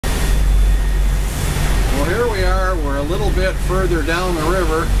a little bit further down the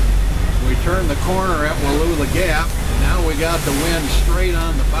river. We turned the corner at Wallula Gap. Now we got the wind straight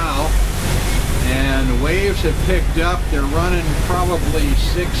on the bow. And the waves have picked up. They're running probably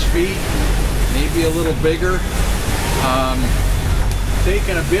 6 feet, maybe a little bigger.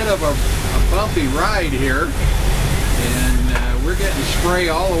 Taking a bit of a bumpy ride here. And we're getting spray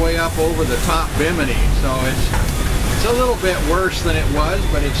all the way up over the top Bimini. So it's a little bit worse than it was,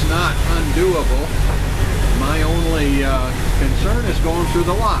 but it's not undoable. My only concern is going through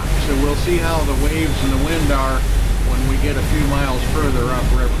the lock, so we'll see how the waves and the wind are when we get a few miles further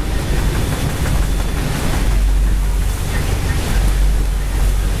upriver.